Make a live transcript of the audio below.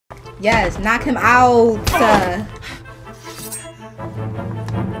Yes, knock him out.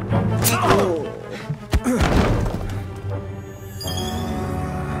 Ooh.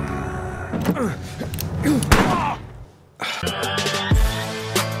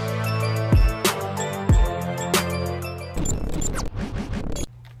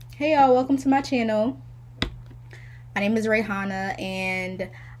 Hey y'all, welcome to my channel. My name is Rayhana and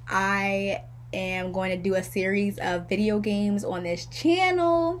I am going to do a series of video games on this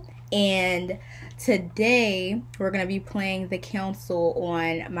channel, and today we're going to be playing The Council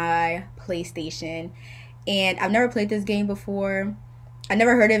on my PlayStation. And I've never played this game before. I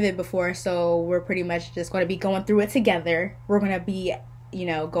never heard of it before, so we're pretty much just going to be going through it together. We're going to be, you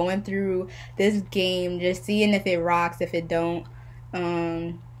know, going through this game, just seeing if it rocks, if it don't.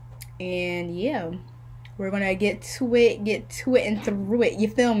 And yeah, we're gonna get to it and through it, you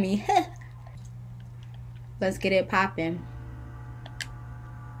feel me? Let's get it popping.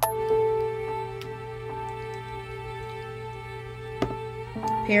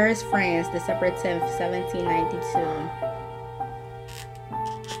 Paris, France, December 10th, 1792.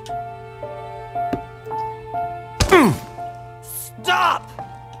 Stop!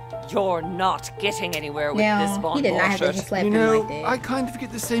 You're not getting anywhere with this Von he did not have to bullshit. slap You him know, like that. I kind of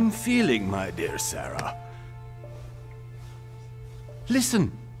get the same feeling, my dear Sarah.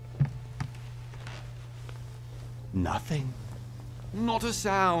 Listen. Nothing. Not a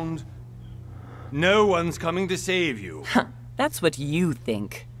sound. No one's coming to save you. That's what you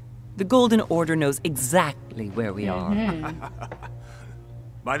think. The Golden Order knows exactly where we are.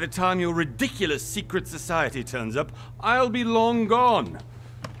 By the time your ridiculous secret society turns up, I'll be long gone.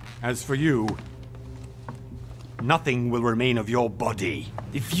 As for you, nothing will remain of your body.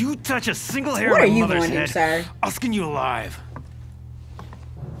 If you touch a single hair What on are my you mother's going to, head, sir? I'll skin you alive.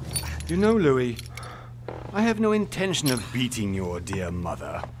 You know, Louis, I have no intention of beating your dear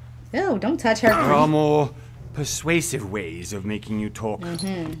mother. Ew, don't touch her. There are more persuasive ways of making you talk.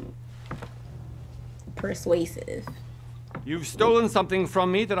 Persuasive. You've stolen something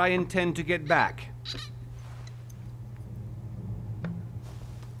from me that I intend to get back.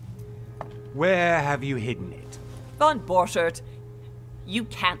 Where have you hidden it? Von Borchert, you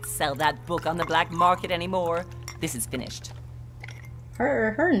can't sell that book on the black market anymore. This is finished.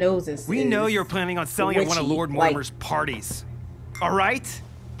 Her nose is. We know you're planning on selling at one of witchy, Lord like- Mortimer's parties. All right?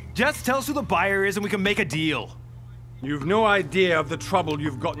 Just tell us who the buyer is and we can make a deal. You've no idea of the trouble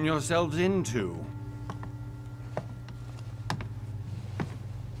you've gotten yourselves into.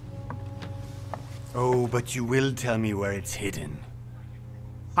 Oh, but you will tell me where it's hidden.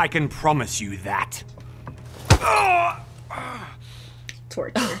 I can promise you that.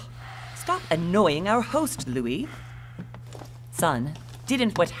 Torture. Stop annoying our host, Louis. Son,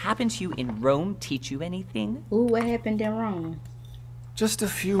 didn't what happened to you in Rome teach you anything? Ooh, what happened in Rome? Just a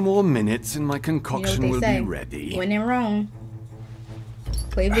few more minutes and my You know concoction what will they say? be ready. When in Rome.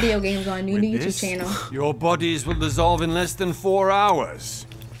 Play video games on new With YouTube this, channel. your bodies will dissolve in less than 4 hours.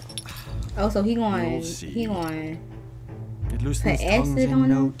 Oh, so he going. You'll see. He going. It loosens Put tongues acid on in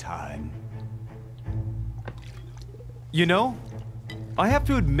no him? time. You know, I have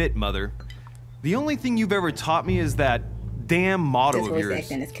to admit, Mother, the only thing you've ever taught me is that damn motto This of voice yours.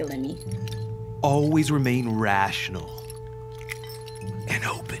 acting is killing me. Always remain rational and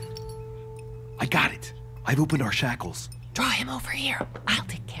open. I got it. I've opened our shackles. Draw him over here. I'll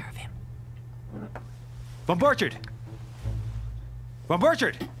take care of him. Von Borchert! Von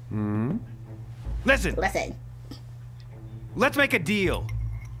Borchert! Listen, Listen. let's make a deal.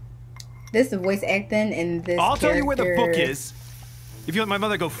 This is voice acting and this I'll tell you where the book character is if you let my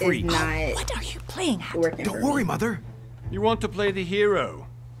mother go free. is not What are you playing at? working Don't for worry, me. Mother. You want to play the hero.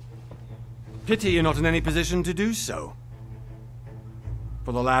 Pity you're not in any position to do so.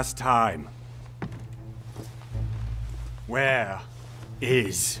 For the last time. Where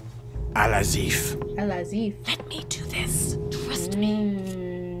is Al-Azif? Al-Azif. Let me do this. Trust me.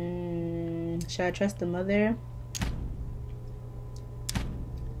 Should I trust the mother?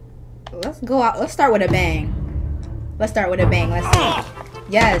 Let's go out. Let's start with a bang. Let's start with a bang. Let's see.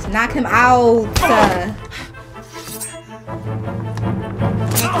 Yes, knock him out.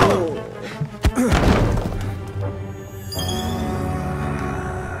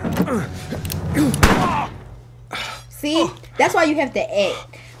 See? That's why you have to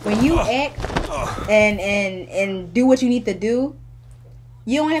act. When you act and do what you need to do,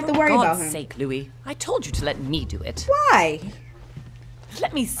 you don't have to worry For about God's him. sake, Louis. I told you to let me do it. Why?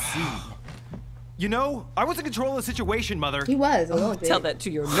 Let me see. You know, I was in control of the situation, Mother. He was a little bit. Tell that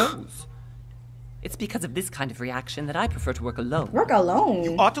to your nose. It's because of this kind of reaction that I prefer to work alone. Work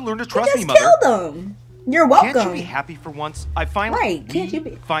alone. Ought to learn to You trust just me, Mother. killed him. You're welcome. Can't you be happy for once? I finally Right, can't you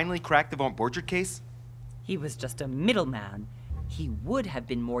be? finally cracked the Von Borchert case? He was just a middleman. He would have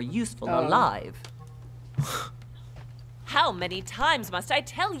been more useful Oh. alive. How many times must I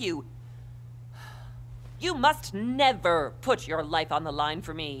tell you? You must never put your life on the line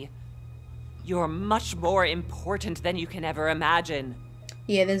for me. You're much more important than you can ever imagine.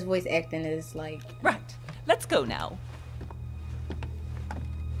 Yeah, this voice acting is like... Right, let's go now.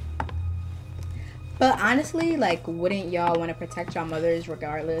 But honestly, like, wouldn't y'all want to protect y'all mothers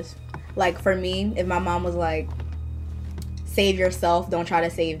regardless? Like, for me, if my mom was like, save yourself, don't try to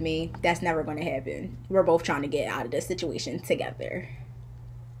save me, that's never going to happen. We're both trying to get out of this situation together.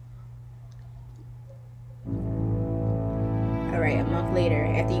 Alright, a month later,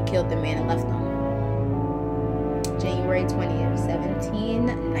 after you killed the man and left him. January 20th,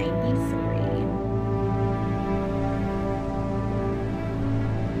 1793.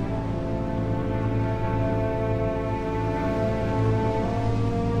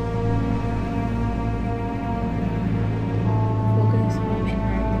 Focus on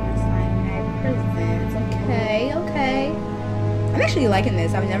interacting with cyanide prisons. Okay, okay. I'm actually liking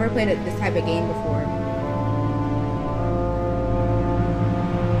this. I've never played this type of game before.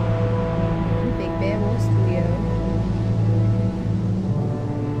 Big Bad Wolf Studio.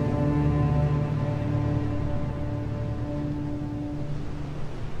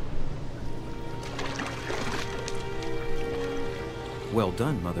 Well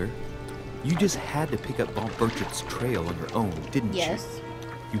done, Mother. You just had to pick up Von Borchert's trail on your own, didn't Yes. you?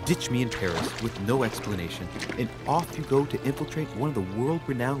 You ditched me in Paris with no explanation, and off you go to infiltrate one of the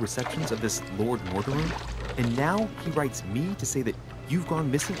world-renowned receptions of this Lord Mortimer? And now he writes me to say that you've gone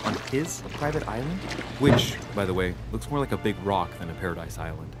missing on his private island? Which, by the way, looks more like a big rock than a paradise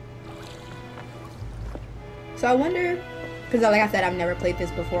island. So I wonder, because like I said, I've never played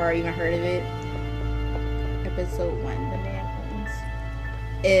this before or even heard of it. Episode 1, The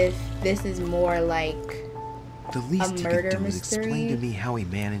Manhunters. If this is more like The least you murder could do is mystery? explain to me how he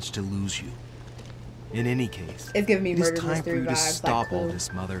managed to lose you. In any case, It's giving me it is murder time for mystery you to vibes, stop like, all cool.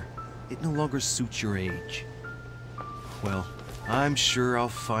 this, Mother. It no longer suits your age. Well, I'm sure I'll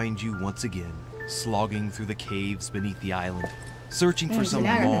find you once again, slogging through the caves beneath the island, searching for so some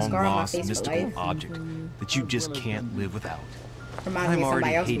now I got this scar on my long-lost face for mystical life. object that you just can't live without. Reminds I'm me of already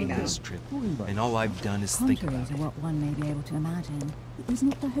somebody else we hating know. this trip, and all I've done is think Contrary about to it. what one may be able to imagine, it was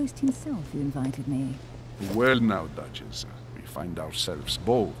not the host himself who invited me. Well now, Duchess, we find ourselves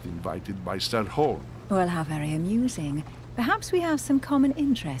both invited by Sir Holm. Well, how very amusing. Perhaps we have some common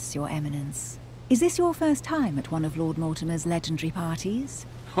interests, Your Eminence. Is this your first time at one of Lord Mortimer's legendary parties?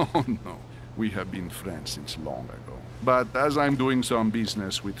 Oh no, we have been friends since long ago. But as I'm doing some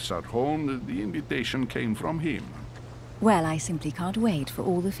business with Sir Holm, the invitation came from him. Well, I simply can't wait for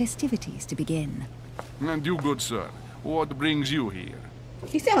all the festivities to begin. And you, good sir, what brings you here?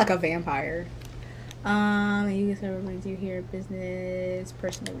 You sound like a vampire. You can brings you here, business,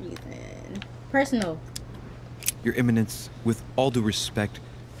 personal reason. Personal. Your Eminence, with all due respect,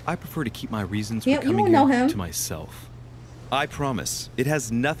 I prefer to keep my reasons Yeah, for you coming don't know here him. to myself. I promise, it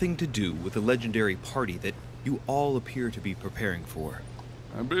has nothing to do with the legendary party that you all appear to be preparing for.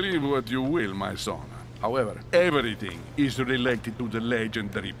 Believe what you will, my son. However, everything is related to the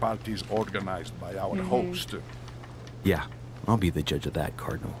legendary parties organized by our host. Yeah, I'll be the judge of that,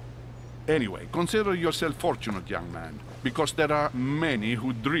 Cardinal. Anyway, consider yourself fortunate, young man, because there are many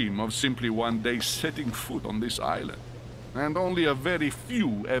who dream of simply one day setting foot on this island, and only a very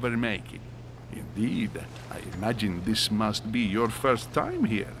few ever make it. Indeed, I imagine this must be your first time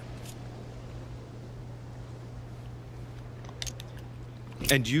here.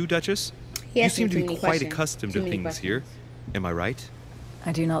 And you, Duchess? He You asked me seem to too be many quite questions. accustomed Too to many things here. questions. Am I right?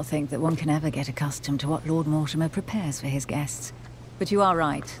 I do not think that one can ever get accustomed to what Lord Mortimer prepares for his guests. But you are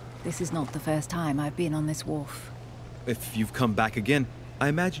right. This is not the first time I've been on this wharf. If you've come back again, I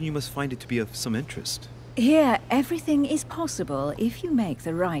imagine you must find it to be of some interest. Here, everything is possible if you make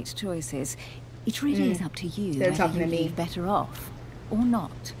the right choices. It really is up to you They're whether talking you to me. leave better off or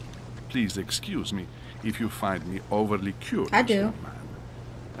not. Please excuse me if you find me overly curious. I do. young man.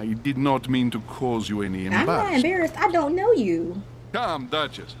 I did not mean to cause you any I'm not embarrassment. embarrassed. I don't know you. Come,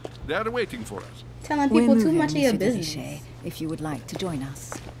 Duchess. They are waiting for us. Telling We're people too moving, much of your Monsieur de business. Vichy, if you would like to join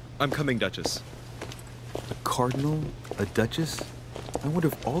us. I'm coming, Duchess. A cardinal? A duchess? I wonder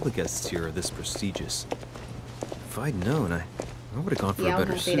if all the guests here are this prestigious. If I'd known, I would have gone for Yeah, a I was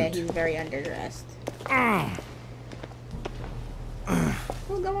better gonna say that suit. he's very underdressed.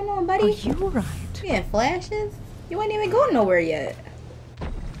 What's going on, Are buddy? you alright? Yeah, flashes? You ain't even going nowhere yet.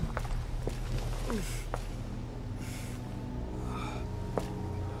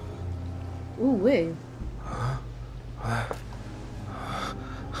 Ooh, wait.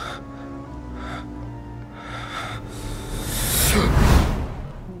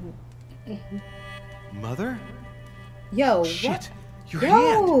 Yo, Shit! Your what?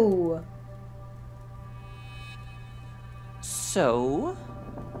 hand! Yo! So,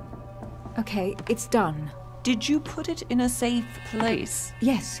 Okay, it's done. did you put it in a safe place?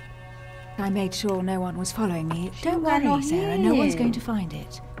 Yes. I made sure no one was following me. Don't got worry, no Sarah. No one's hand. going to find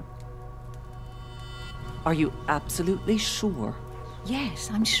it. Are you absolutely sure? Yes,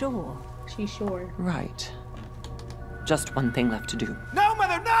 I'm sure. She's sure. Right. Just one thing left to do. No,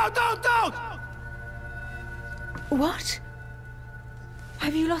 Mother! No! Don't! What?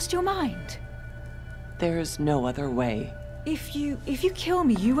 Have you lost your mind? There's no other way. If you kill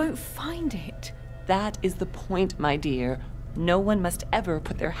me, you won't find it. That is the point, my dear. No one must ever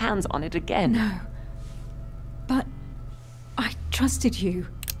put their hands on it again. No. But I trusted you.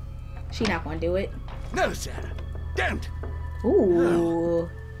 She not gonna do it. No, Sarah. Don't. Ooh.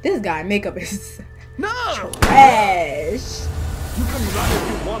 This guy makeup is No! trash. You can run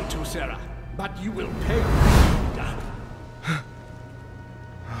if you want to, Sarah, but you will pay.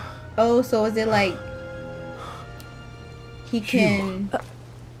 Oh, so is it like he can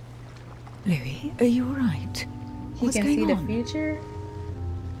Louis, are you all right? he What's can going see on? the future?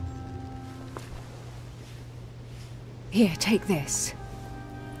 Here, take this.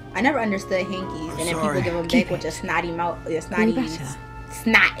 I never understood hankies, and then people sorry. give them Keep back with it. a snotty mouth, a Feel snotty better?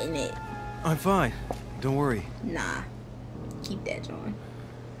 snot in it. I'm fine. Don't worry. Nah, keep that, John.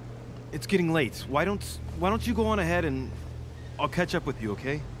 It's getting late. Why don't you go on ahead and I'll catch up with you,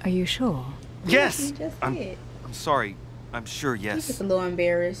 okay? Are you sure? Yes! You just I'm did. sorry. I'm sure, He's yes. just a little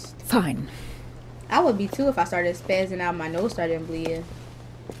embarrassed. Fine. I would be too if I started spazzing out, my nose started bleeding.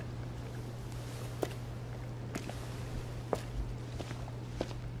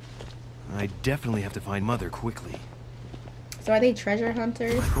 I definitely have to find Mother quickly. So are they treasure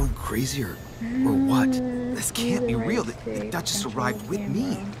hunters? Am I going crazy or what? This can't be real. The Duchess arrived with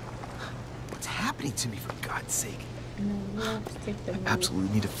me. What's happening to me, for God's sake? I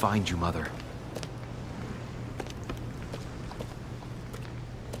absolutely need to find you, Mother.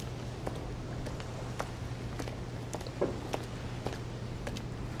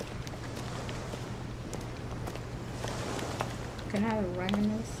 Can I run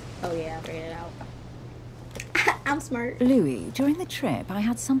in this? Oh yeah, I figured it out. I'm smart. Louis, during the trip, I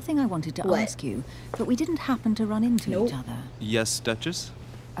had something I wanted to What? ask you, but we didn't happen to run into Nope. each other. Yes, Duchess?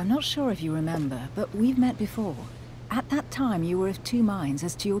 I'm not sure if you remember, but we've met before. At that time, you were of two minds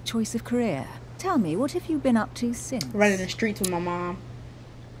as to your choice of career. Tell me, what have you been up to since? Running the streets with my mom.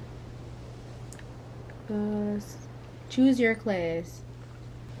 Choose your class.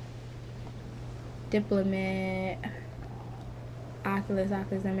 Diplomat. Oculus,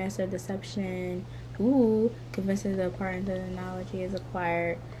 and Master of Deception. Ooh, convinces the partner that the knowledge he has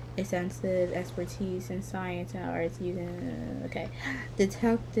acquired extensive expertise in science and arts using. Okay.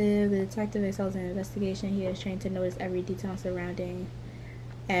 Detective. The detective excels in investigation. He is trained to notice every detail surrounding,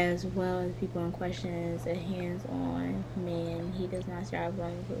 as well as people in questions. A hands-on man. He does not strive for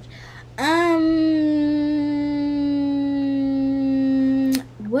approach.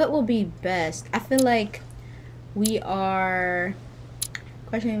 What will be best? I feel like we are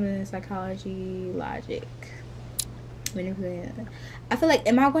questioning the psychology, logic, manipulating. I feel like,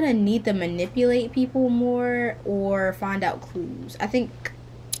 am I gonna need to manipulate people more or find out clues? I think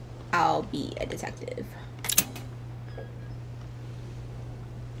I'll be a detective.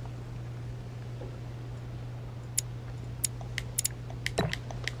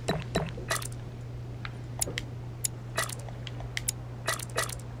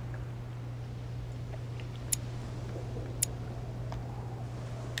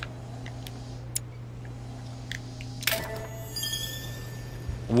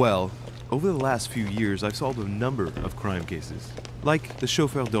 Well, over the last few years, I've solved a number of crime cases. Like the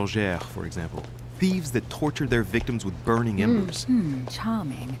chauffeur d'Angers, for example. Thieves that tortured their victims with burning embers.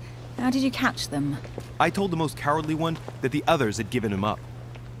 Charming. How did you catch them? I told the most cowardly one that the others had given him up.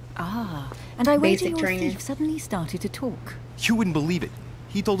 Ah, and I waited Basic your training. thief suddenly started to talk. You wouldn't believe it.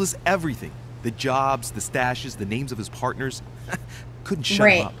 He told us everything. The jobs, the stashes, the names of his partners. Couldn't shut him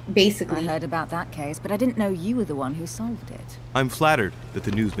Right, up. I basically. heard about that case, but I didn't know you were the one who solved it. I'm flattered that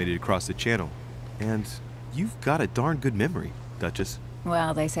the news made it across the channel. And you've got a darn good memory, Duchess.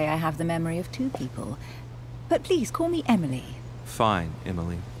 Well, they say I have the memory of two people. But please, call me Emily. Fine,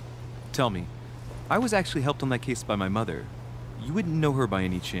 Emily. Tell me, I was actually helped on that case by my mother. You wouldn't know her by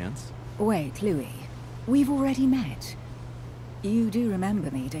any chance? Wait, Louis. We've already met. You do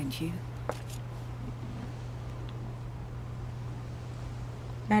remember me, don't you?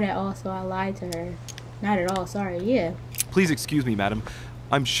 Not at all, so I lied to her. Not at all, sorry, yeah. Please excuse me, madam.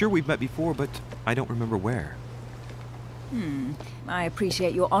 I'm sure we've met before, but I don't remember where. I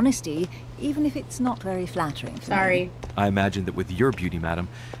appreciate your honesty, even if it's not very flattering for me. Sorry. I imagine that with your beauty, madam,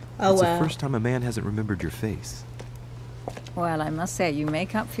 Oh, it's well. the first time a man hasn't remembered your face. Well, I must say, you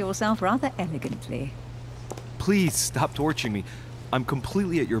make up for yourself rather elegantly. Please stop torturing me. I'm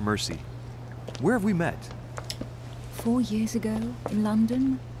completely at your mercy. Where have we met? 4 years ago, in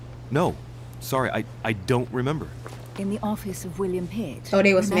London, No. Sorry, I don't remember. in the office of William Pitt. Oh,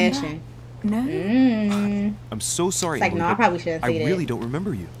 they was Remember? smashing. No? I'm so sorry, It's like, Emily, no, I but probably shouldn't I say that. really don't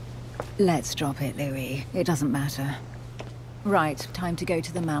remember you. Let's drop it, Louis. It doesn't matter. Right, time to go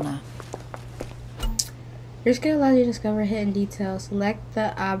to the manor. Your skill allows you to discover hidden details. Select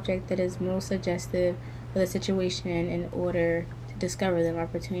the object that is most suggestive for the situation in order to discover them.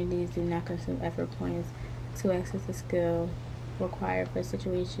 Opportunities do not consume effort points to access the skill required for a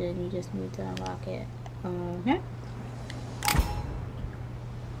situation. You just need to unlock it. Okay.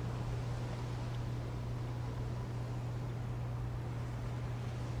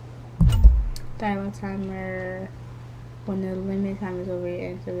 Dialogue timer. When the limit time is over, you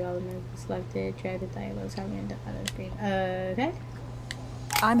enter the elements selected. Drag the dialogue timer into the other screen. Okay.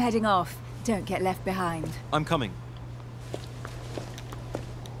 I'm heading off. Don't get left behind. I'm coming.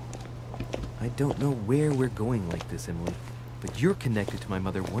 I don't know where we're going like this, Emily, but you're connected to my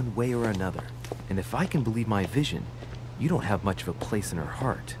mother one way or another. And if I can believe my vision, you don't have much of a place in her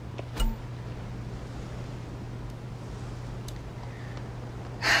heart.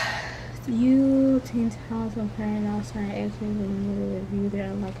 You obtain talents from parent outside actions and you review their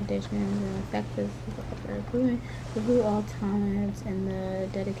unlock conditions and affect this improvement. Review all talents in the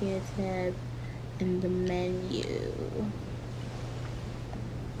dedicated tab in the menu.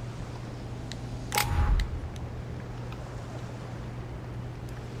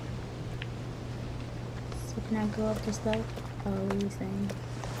 So can I go up this stuff? Oh, what are you saying?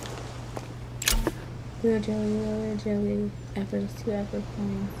 Real jelly, efforts, 2 effort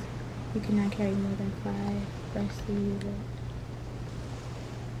points. You cannot carry more than 5. Rest to use it.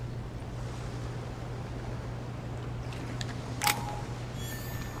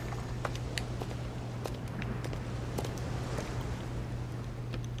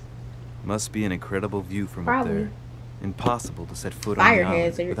 Must be an incredible view from Probably. up there. Impossible to set foot Fire on the island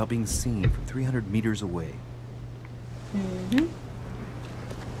hazard. without being seen from 300 meters away. Mm-hmm.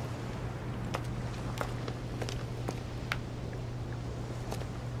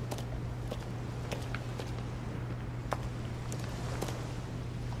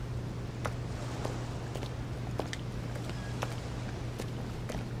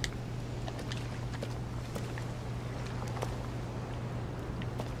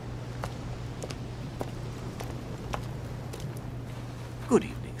 Good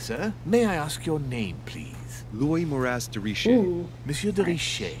evening, sir. May I ask your name, please? Louis Moras de Richet. Ooh. Monsieur de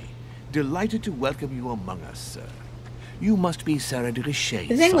Richet. Delighted to welcome you among us, sir. You must be Sarah de Richet.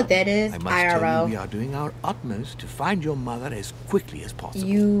 The thing with that is, I must tell IRL. you we are doing our utmost to find your mother as quickly as possible.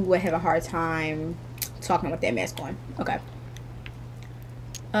 You would have a hard time talking with that mask on. Okay.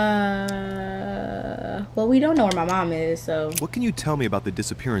 Well, we don't know where my mom is, so. What can you tell me about the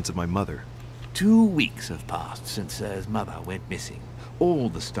disappearance of my mother? 2 weeks have passed since Sir's mother went missing. All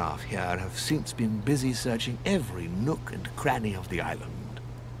the staff here have since been busy searching every nook and cranny of the island.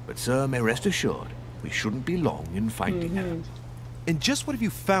 But Sir may rest assured, we shouldn't be long in finding her. And just what have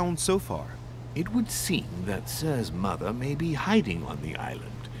you found so far? It would seem that Sir's mother may be hiding on the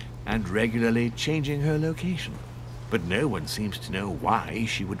island and regularly changing her location. But no one seems to know why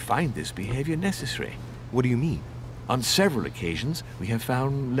she would find this behavior necessary. What do you mean? On several occasions, we have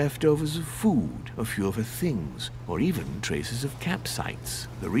found leftovers of food, a few of her things, or even traces of campsites.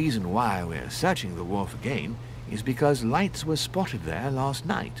 The reason why we're searching the wharf again is because lights were spotted there last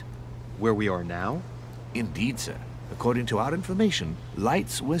night. Where we are now? Indeed, sir. According to our information,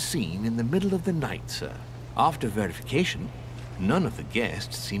 lights were seen in the middle of the night, sir. After verification, none of the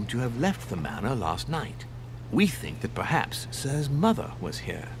guests seem to have left the manor last night. We think that perhaps Sir's mother was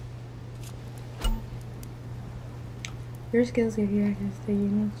here. Your skills give you access to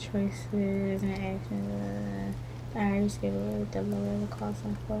unique choices and actions. Your skill will lower the cost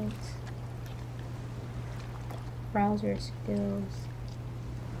and points. Browse your skills.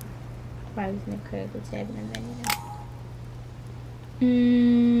 By using the critical tab in the menu.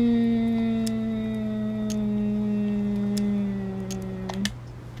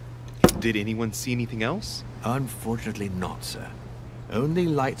 Did anyone see anything else? Unfortunately not, sir. Only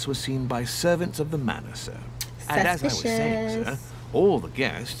lights were seen by servants of the manor, sir. And as I was saying, sir, Suspicious. all the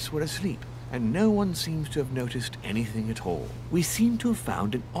guests were asleep, and no one seems to have noticed anything at all. We seem to have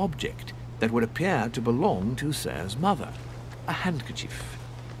found an object that would appear to belong to Sir's mother. A handkerchief.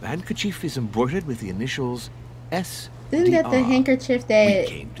 The handkerchief is embroidered with the initials Isn't that the DR. handkerchief We that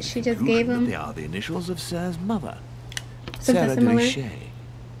came to the she just conclusion gave that him? They are the initials of Sir's mother, Something Sarah similar? de Richet.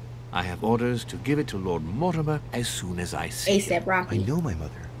 I have orders to give it to Lord Mortimer as soon as I see ASAP him. I Rocky. know my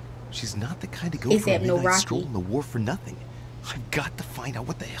mother. She's not the kind to go for a ASAP no midnight Rocky. stroll in the war for nothing. I've got to find out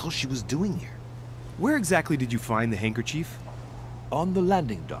what the hell she was doing here. Where exactly did you find the handkerchief? On the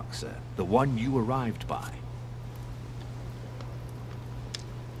landing dock, sir. The one you arrived by.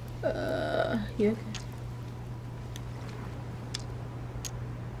 You okay?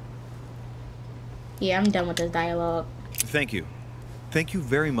 Yeah, I'm done with this dialogue. Thank you. Thank you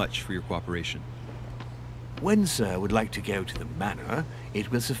very much for your cooperation. When Sir would like to go to the manor, it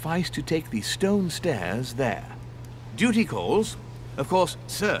will suffice to take the stone stairs there. Duty calls. Of course,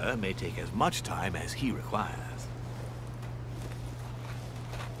 Sir may take as much time as he requires.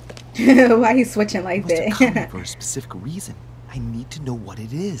 Why he switching like Must have come here that? for a specific reason. I need to know what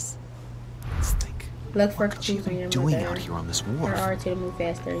it is. Let's think. Look for What could she clues on be your doing mother. out here on this Or wharf? R to move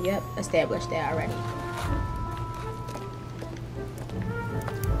faster. Yep, established that already.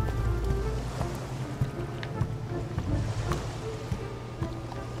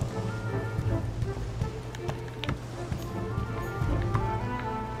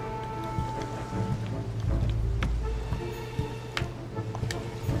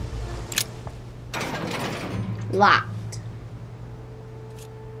 Locked.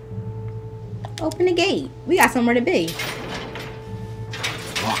 Open the gate. We got somewhere to be.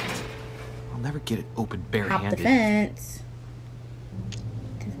 It's locked. I'll never get it open Hop the barehanded. fence.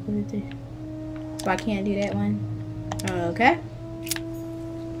 So I can't do that one. Okay.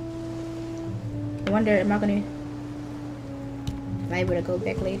 I wonder, am I able to go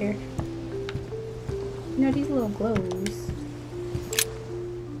back later? You know, these little glows.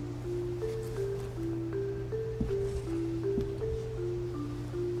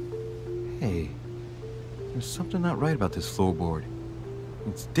 Hey, there's something not right about this floorboard.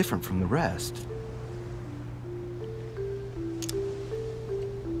 It's different from the rest.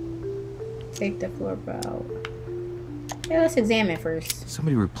 Take the floor out. Yeah, let's examine first.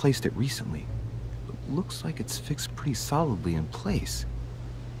 Somebody replaced it recently. It looks like it's fixed pretty solidly in place.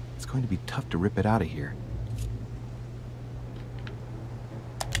 It's going to be tough to rip it out of here.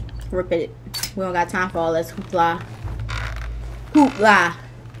 Rip it. We don't got time for all this hoopla. Hoopla.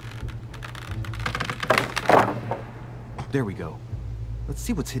 There we go. Let's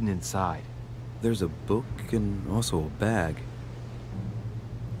see what's hidden inside. There's a book and also a bag.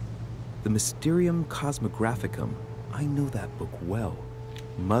 The Mysterium Cosmographicum. I know that book well.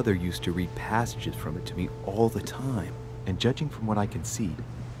 Mother used to read passages from it to me all the time. And judging from what I can see,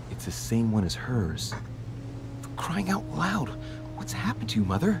 it's the same one as hers. For crying out loud, what's happened to you,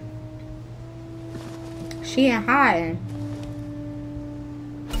 Mother? She ain't hiding.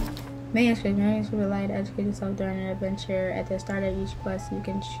 Manuscript will allow you to educate yourself during an adventure. At the start of each quest, you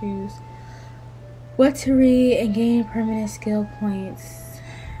can choose what to read and gain permanent skill points.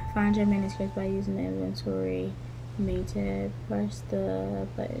 Find your manuscript by using the inventory main tab. Press the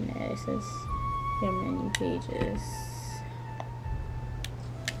button to access your menu pages.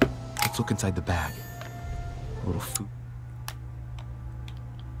 Let's look inside the bag. A little food.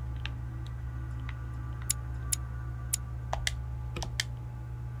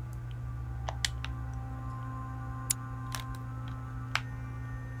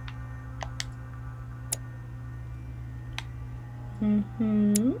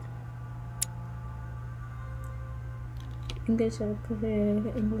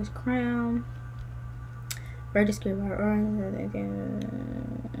 English crown. Register by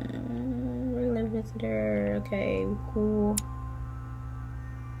regular visitor. Okay, cool.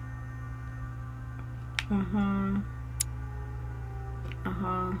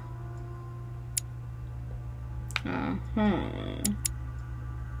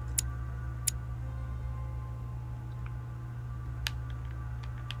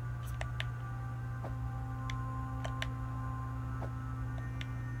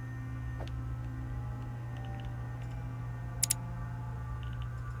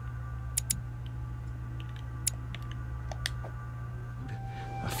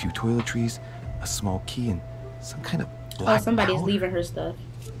 A few toiletries, a small key, and some kind of black Oh, somebody's powder. leaving her stuff.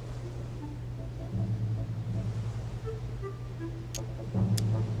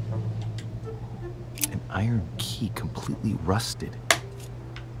 An iron key completely rusted.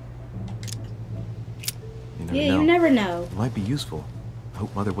 You never Yeah, know. you never know. It might be useful. I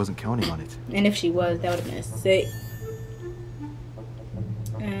hope Mother wasn't counting on it. And if she was, that would have been sick.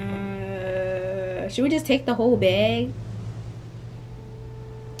 Should we just take the whole bag?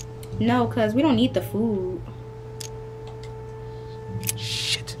 No, because we don't need the food.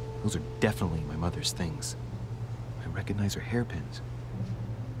 Shit. Those are definitely my mother's things. I can recognize her hairpins.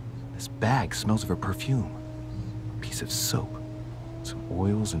 This bag smells of her perfume. A piece of soap, some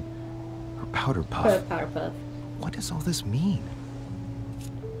oils, and her powder puff. Powder puff. What does all this mean?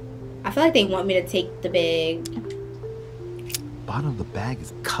 I feel like they want me to take the bag. The bottom of the bag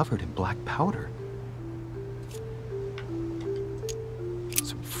is covered in black powder.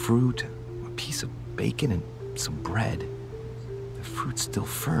 Some fruit, a piece of bacon, and some bread. The fruit's still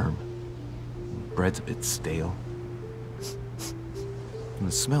firm. The bread's a bit stale. From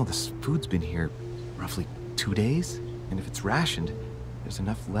the smell, this food's been here roughly 2 days. And if it's rationed, there's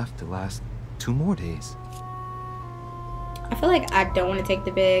enough left to last 2 more days. I feel like I don't want to take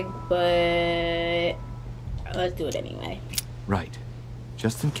the bag, but let's do it anyway. Right.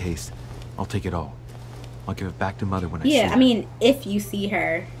 Just in case, I'll take it all. I'll give it back to Mother when I see her. Yeah, I mean, if you see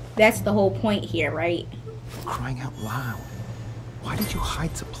her. That's the whole point here, right? Crying out loud. Why did you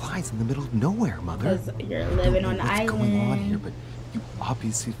hide supplies in the middle of nowhere, Mother? Because you're living on the island. What's going on here, but you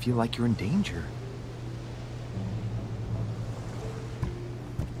obviously feel like you're in danger.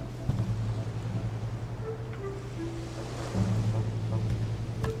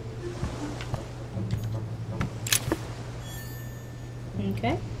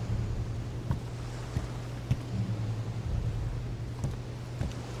 Okay.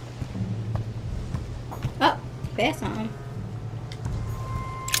 Oh, that's something.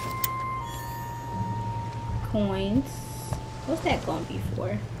 Coins. What's that gonna be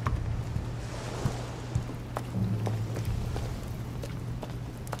for?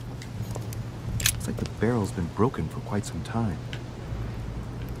 It's like the barrel's been broken for quite some time.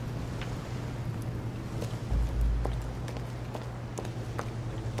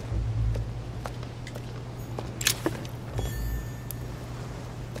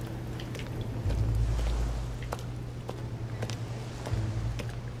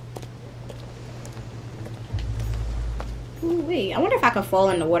 Ooh, wait, I wonder if I could fall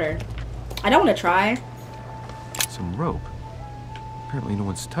in the water. I don't want to try. Some rope. Apparently no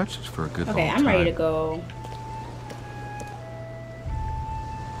one's touched it for a good long time. Okay, I'm ready to go.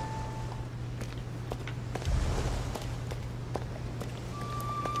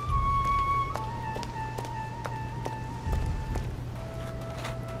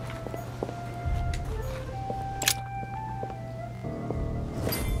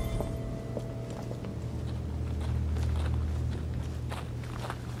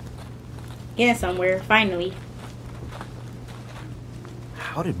 Getting somewhere, finally.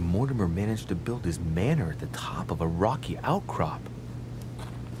 How did Mortimer manage to build his manor at the top of a rocky outcrop?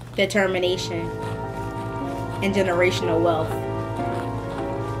 Determination and generational wealth.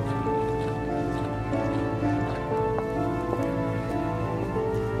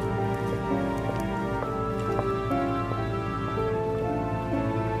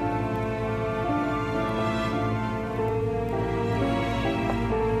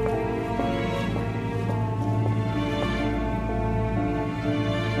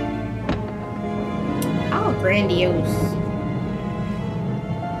 Grandiose.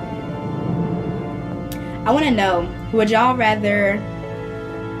 I want to know, would y'all rather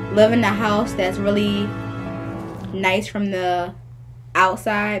live in a house that's really nice from the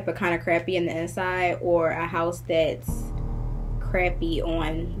outside but kind of crappy in the inside, or a house that's crappy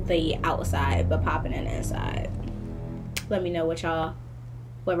on the outside but popping in the inside? Let me know what y'all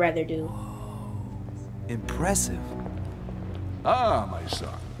would rather do. Whoa. Impressive. Ah, my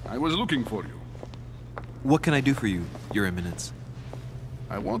son. I was looking for you. What can I do for you, Your Eminence?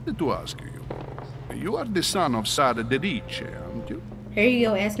 I wanted to ask you. You are the son of Sara de Riche, aren't you? Here you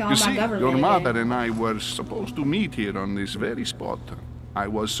go, asking all my government. Your mother and I were supposed to meet here on this very spot. I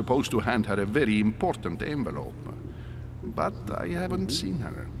was supposed to hand her a very important envelope. But I haven't seen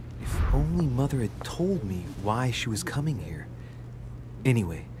her. If only Mother had told me why she was coming here.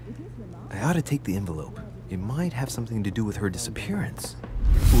 Anyway, I ought to take the envelope. It might have something to do with her disappearance.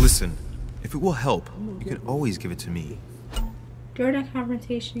 Listen. If it will help, you can always give it to me. During a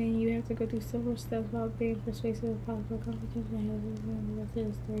confrontation, you have to go through several steps while being persuasive of possible confrontation. The rest of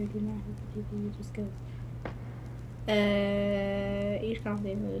the story do not have to do you just go. Each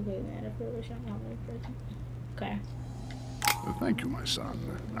confrontation is a matter for which I'm not a person. Okay. Well, thank you, my son.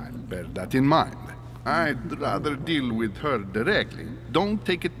 I'll bear that in mind. I'd rather deal with her directly. Don't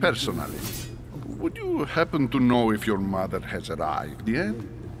take it personally. Would you happen to know if your mother has arrived yet?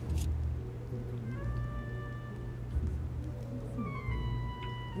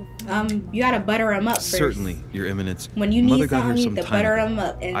 You gotta butter them up first. Certainly, Your Eminence. When you need Mother got something, here you some need to time butter ago. them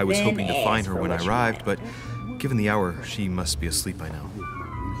up. And I was then hoping to find her ask when for I what you arrived, want. but given the hour, she must be asleep by now.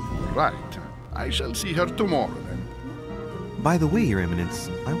 Right. I shall see her tomorrow then. By the way, Your Eminence,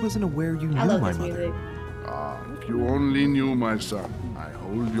 I wasn't aware you I knew love my this mother. music. Ah, if you only knew, my son, I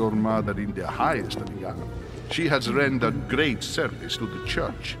hold your mother in the highest regard. She has rendered great service to the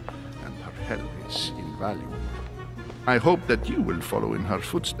church, and her help is invaluable. I hope that you will follow in her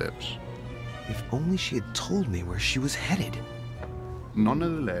footsteps. If only she had told me where she was headed.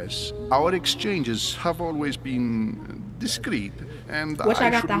 Nonetheless, our exchanges have always been discreet, and Which I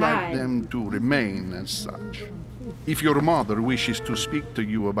got should to like hide. them to remain as such. If your mother wishes to speak to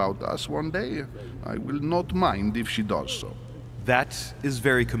you about us one day, I will not mind if she does so. That is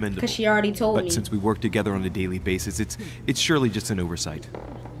very commendable. Because she already told But me. since we work together on a daily basis, it's surely just an oversight.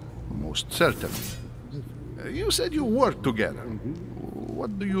 Most certainly. You said you work together.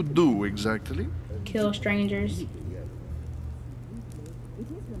 What do you do exactly? Kill strangers.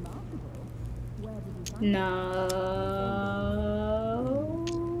 No.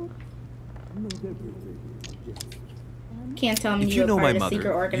 Can't tell me If you you're know part my of a mother, secret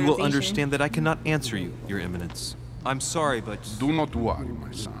you organization. will understand that I cannot answer you, Your Eminence. I'm sorry, but Do not worry,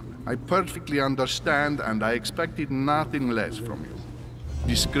 my son. I perfectly understand, and I expected nothing less from you.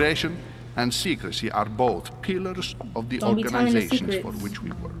 Discretion and secrecy are both pillars of the Don't be telling the organizations for secrets. which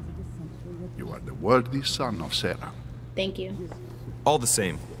we work. You are the worthy son of Sarah. Thank you. all the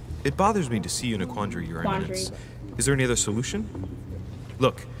same, it bothers me to see you in a quandary, Your Eminence. Is there any other solution?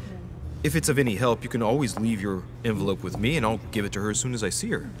 Look, if it's of any help, you can always leave your envelope with me, and I'll give it to her as soon as I see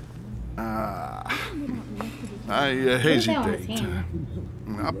her. I What is that on his hesitate.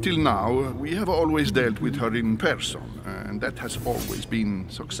 hand? Up till now, we have always dealt with her in person, and that has always been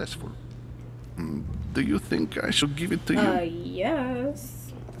successful. Do you think I should give it to you?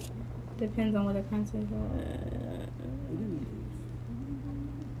 Yes. Depends on what the content is.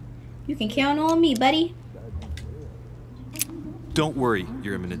 You can count on me, buddy. Don't worry,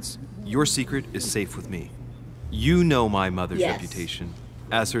 Your Eminence. Your secret is safe with me. You know my mother's Yes. reputation.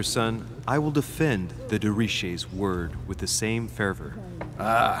 As her son, I will defend the de Richet's word with the same fervor.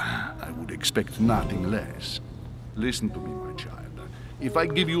 I would expect nothing less. Listen to me, my child. If I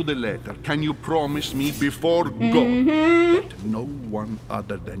give you the letter, can you promise me before God that no one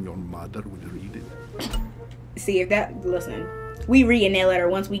other than your mother will read it? See if that. Listen, we reading that letter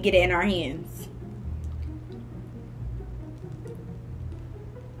once we get it in our hands.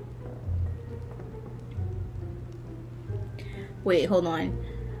 Wait, hold on.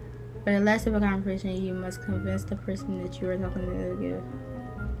 For the last of a conversation, you must convince the person that you are talking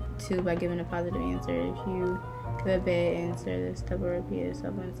to by giving a positive answer. If you give a bad answer, the step will repeat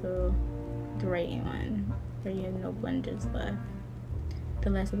itself until the right one, or you have no blunders left.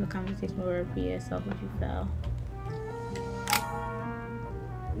 The last of the conversation will repeat itself if you fail.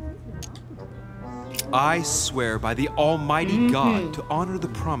 I swear by the Almighty God to honor the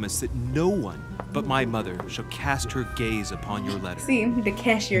promise that no one but my mother shall cast her gaze upon your letter. See, to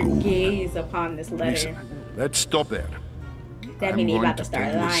cast your gaze upon this letter. Listen, let's stop there. That I'm means he's going about to to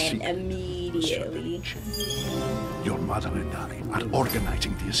start tell you a lying secret. immediately. Your mother and I are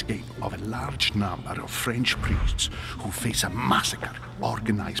organizing the escape of a large number of French priests who face a massacre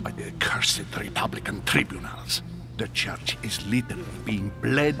organized by the accursed Republican tribunals. The church is literally being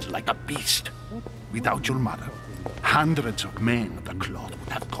bled like a beast. Without your mother, hundreds of men of the cloth would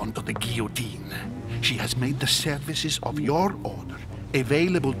have gone to the guillotine. She has made the services of your order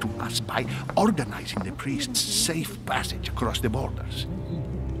available to us by organizing the priests' safe passage across the borders.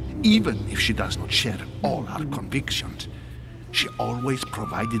 Even if she does not share all our convictions, she always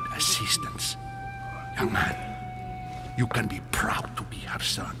provided assistance. Young man, you can be proud to be her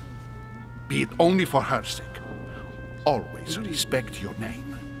son. Be it only for her sake. Always respect your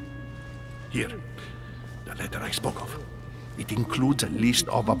name. Here, the letter I spoke of. It includes a list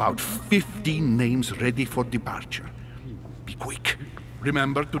of about 15 names ready for departure. Be quick.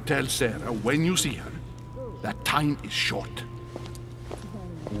 Remember to tell Sarah when you see her that time is short.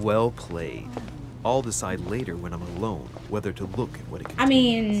 Well played. I'll decide later when I'm alone whether to look at what it contains. I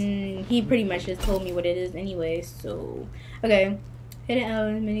mean, he pretty much just told me what it is anyway, so. Okay. Hidden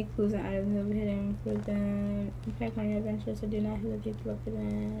elements, many clues and items will be hidden for them. Impact on your adventure, so do not hesitate to look for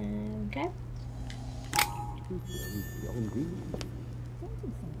them. Okay?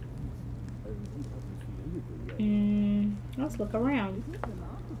 Let's look around.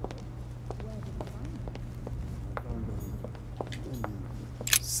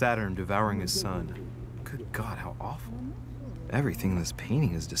 Saturn devouring his son. Good God, how awful. Everything in this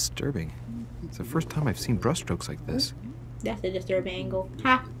painting is disturbing. It's the first time I've seen brushstrokes like this. That's a disturbing angle.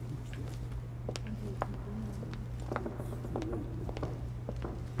 Ha!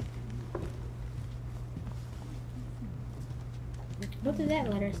 What did that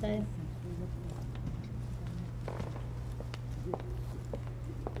letter say?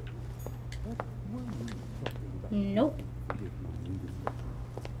 Nope.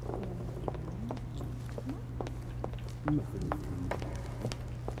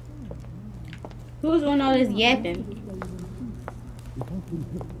 Who's doing all this yapping?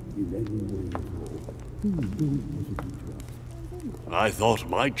 I thought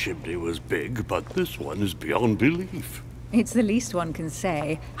my chimney was big, but this one is beyond belief. It's the least one can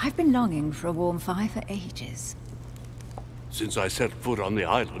say. I've been longing for a warm fire for ages. Since I set foot on the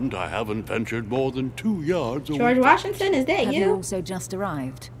island, I haven't ventured more than 2 yards away. George Washington, is that Have you? you also just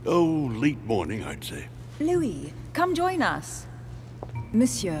arrived? Oh, late morning, I'd say. Louis, come join us.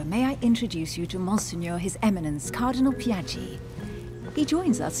 Monsieur, may I introduce you to Monseigneur His Eminence, Cardinal Piaggi. He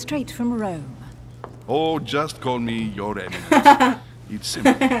joins us straight from Rome. Oh, just call me Your Eminence. It's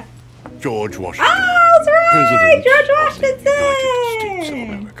simple. George Washington. Oh, that's right! President George of the United States of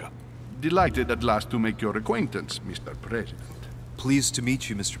Washington! America. Delighted at last to make your acquaintance, Mr. President. Pleased to meet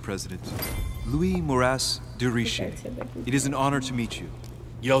you, Mr. President. Louis Moras de Richet. It is an honor to meet you.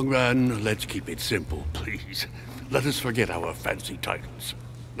 Young man, let's keep it simple, please. Let us forget our fancy titles.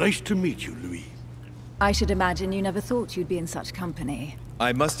 Nice to meet you, Louis. I should imagine you never thought you'd be in such company.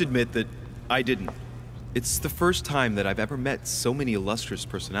 I must admit that I didn't. It's the first time that I've ever met so many illustrious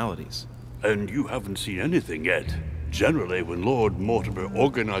personalities. And you haven't seen anything yet. Generally, when Lord Mortimer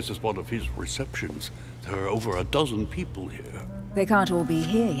organizes one of his receptions, there are over a dozen people here. They can't all be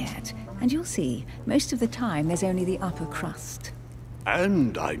here yet, and you'll see, most of the time there's only the upper crust.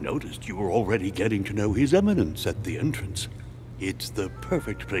 And I noticed you were already getting to know His Eminence at the entrance. It's the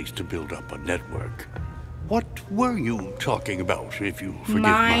perfect place to build up a network. What were you talking about, if you forgive my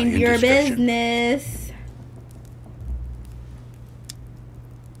Mind your indiscretion? business.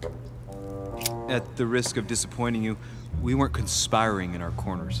 At the risk of disappointing you, we weren't conspiring in our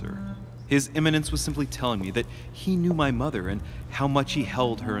corner, sir. His Eminence was simply telling me that he knew my mother and how much he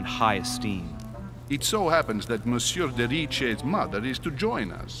held her in high esteem. It so happens that Monsieur de Richet's mother is to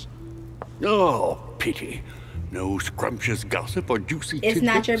join us. Oh, pity. No scrumptious gossip or juicy It's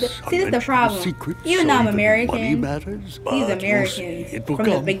not your tidbits, bu- See, this is the unmentioned problem. secrets, Even though or I'm even American, money matters, but these we'll Americans, see. It will from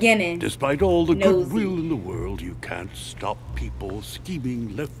the come. beginning, Despite all the nosy. goodwill in the world, you can't stop people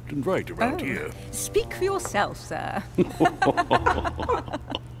scheming left and right around here. Speak for yourself, sir.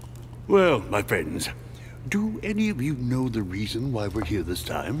 Well, my friends, do any of you know the reason why we're here this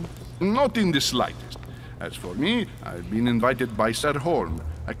time? Not in the slightest. As for me, I've been invited by Sir Horn,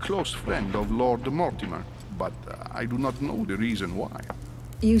 a close friend of Lord Mortimer, but I do not know the reason why.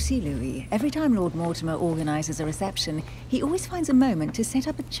 You see, Louis, every time Lord Mortimer organizes a reception, he always finds a moment to set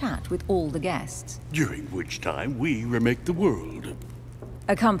up a chat with all the guests. During which time we remake the world.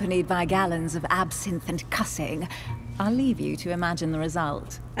 Accompanied by gallons of absinthe and cussing. I'll leave you to imagine the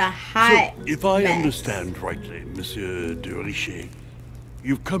result. a hot If I mess. understand rightly, Monsieur de Richet,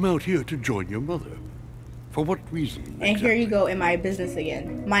 you've come out here to join your mother. For what reason? And here you go in my business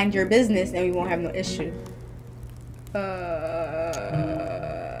again. Mind your business and we won't have no issue.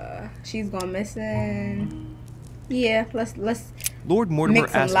 She's gone missing. Yeah, let's Lord Mortimer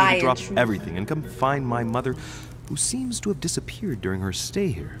Mix of asked lie me to and drop truth. everything and come find my mother, who seems to have disappeared during her stay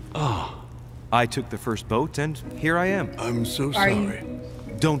here. I took the first boat, and here I am. I'm so Are sorry. you-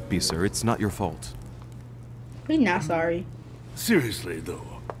 Don't be, sir. It's not your fault. we're not sorry. Seriously, though,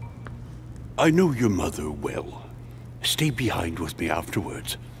 I know your mother well. Stay behind with me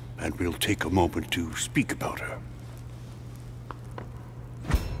afterwards, and we'll take a moment to speak about her.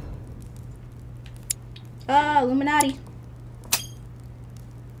 Illuminati.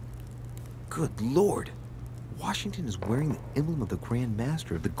 Good Lord. Washington is wearing the emblem of the Grand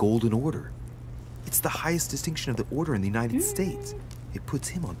Master of the Golden Order. It's the highest distinction of the order in the United States. It puts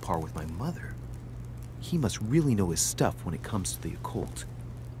him on par with my mother. He must really know his stuff when it comes to the occult.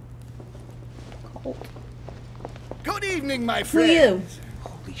 Good evening, my Who you? friends.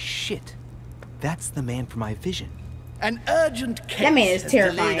 Holy shit. That's the man from my vision. An urgent case That man is has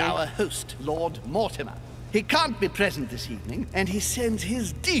terrifying. delayed our host, Lord Mortimer. He can't be present this evening, and he sends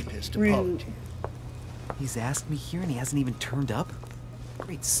his deepest Rude. apologies. He's asked me here and he hasn't even turned up?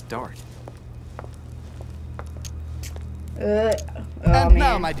 Great start. And man.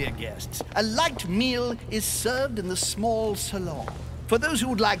 now, my dear guests, a light meal is served in the small salon. For those who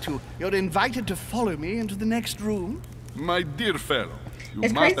would like to, you're invited to follow me into the next room. My dear fellow, you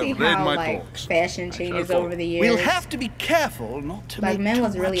It's must crazy have read how my like talks. fashion I changes shall over the years. We'll have to be careful not to Like, make men too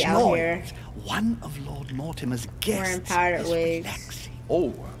was really much out noise. here One of Lord Mortimer's wearing guests powdered is wigs. relaxing.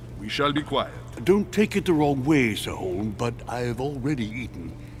 Oh, we shall be quiet. Don't take it the wrong way, Sir Holm, but I've already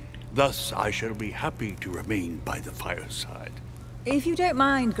eaten. Thus, I shall be happy to remain by the fireside. If you don't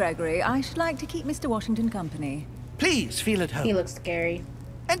mind, Gregory, I should like to keep Mr. Washington company. Please feel at home. He looks scary.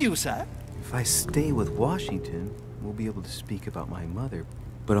 And you, sir? If I stay with Washington, we'll be able to speak about my mother.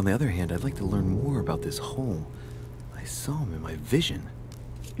 But on the other hand, I'd like to learn more about this home. I saw him in my vision.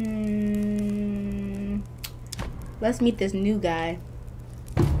 Let's meet this new guy.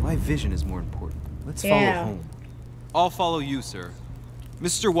 My vision is more important. Let's follow home. I'll follow you, sir.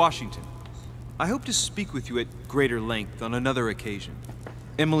 Mr. Washington, I hope to speak with you at greater length on another occasion.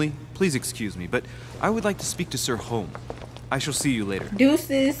 Emily, please excuse me, but I would like to speak to Sir Home. I shall see you later.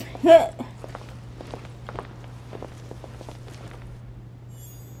 Deuces.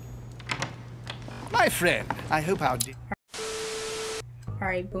 My friend, I hope our...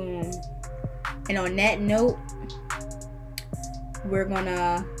 Alright, boom. And on that note, we're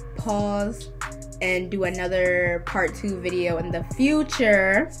gonna pause and do another part 2 video in the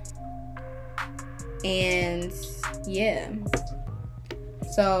future. And yeah.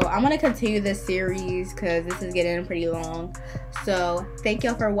 So I'm gonna continue this series because this is getting pretty long. So thank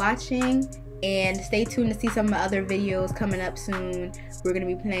y'all for watching, and stay tuned to see some of my other videos coming up soon. We're gonna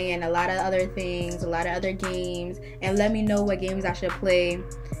be playing a lot of other things, a lot of other games, and let me know what games I should play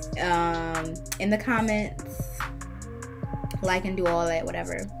in the comments. Like and do all that,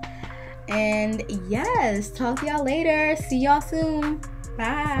 whatever. And yes, talk to y'all later. See y'all soon.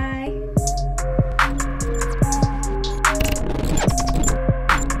 Bye.